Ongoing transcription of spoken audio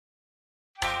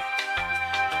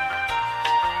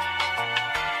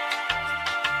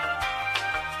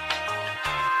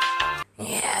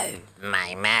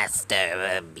My master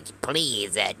will be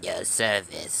pleased at your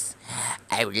service.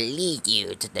 I will lead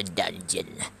you to the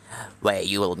dungeon, where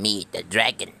you will meet the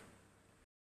dragon.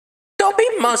 Dobby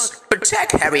must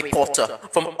protect Harry Potter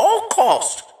from all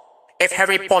costs. If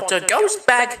Harry Potter goes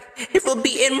back, he will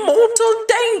be in mortal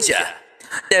danger.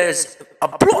 There's a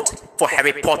plot for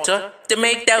Harry Potter to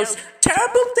make those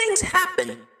terrible things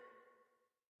happen.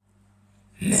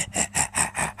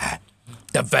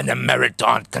 The Venom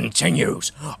Marathon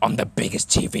continues on the biggest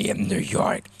TV in New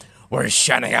York. We're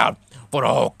shining out for the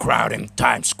whole crowd in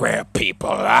Times Square,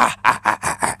 people.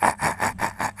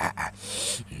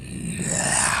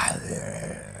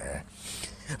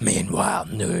 Meanwhile,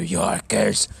 New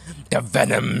Yorkers, the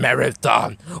Venom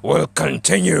Marathon will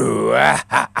continue.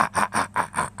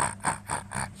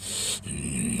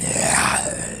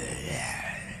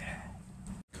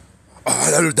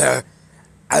 Hello there.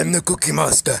 I'm the Cookie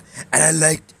Master, and I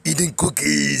like eating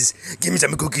cookies. Give me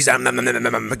some cookies. Give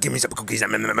me some cookies.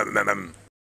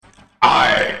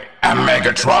 I am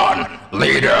Megatron,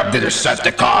 leader of the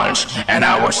Decepticons, and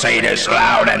I will say this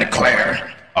loud and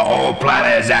clear. A whole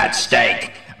planet is at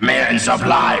stake. Millions of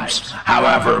lives.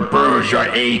 However bruise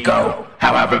your ego,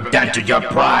 however dented your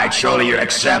pride, surely you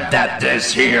accept that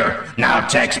this here now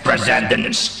takes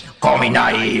precedence. Call me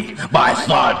naive, but I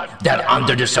thought that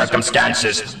under the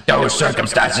circumstances, those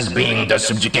circumstances being the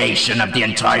subjugation of the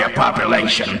entire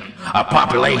population, a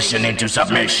population into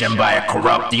submission by a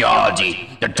corrupt theology,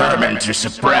 determined to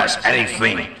suppress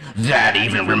anything that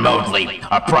even remotely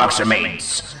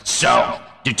approximates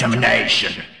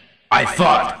self-determination. I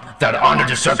thought that under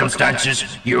the circumstances,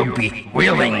 you'd be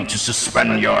willing to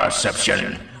suspend your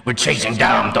exception with chasing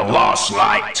down the lost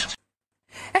light.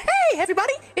 Hey,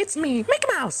 everybody, it's me, Mickey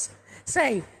Mouse.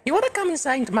 Say, you wanna come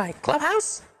inside my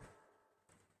clubhouse?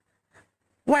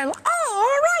 Well,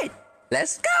 alright,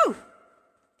 let's go.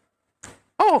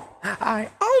 Oh, I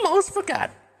almost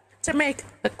forgot. To make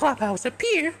the clubhouse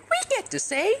appear, we get to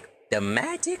say the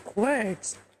magic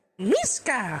words.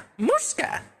 Miska,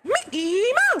 Muska, Mickey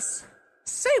Mouse.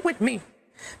 Say it with me.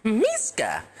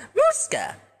 Miska,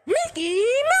 Muska, Mickey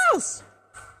Mouse.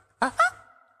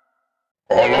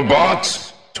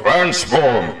 Autobots,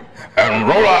 transform and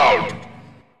roll out!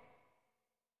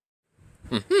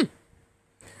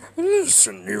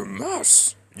 Listen, you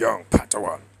must, young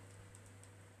Padawan.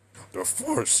 The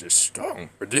Force is strong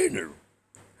within you.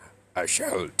 I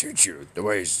shall teach you the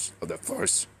ways of the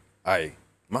Force. I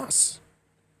must.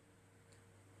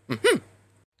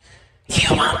 You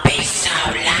won't be so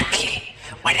lucky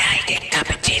when I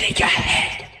decapitated your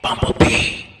head,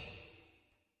 Bumblebee.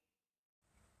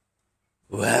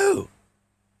 Whoa!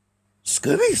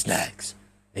 Scooby snacks!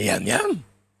 Yum yum!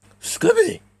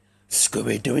 Scooby!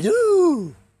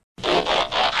 Scooby-Doo!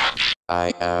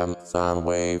 I am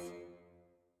Soundwave.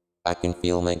 I can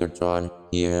feel Megatron,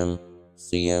 hear him,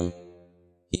 see him.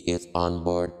 He is on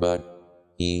board, but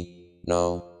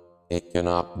no, it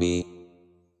cannot be.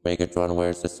 Megatron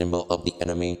wears the symbol of the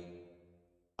enemy.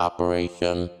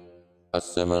 Operation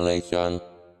Assimilation.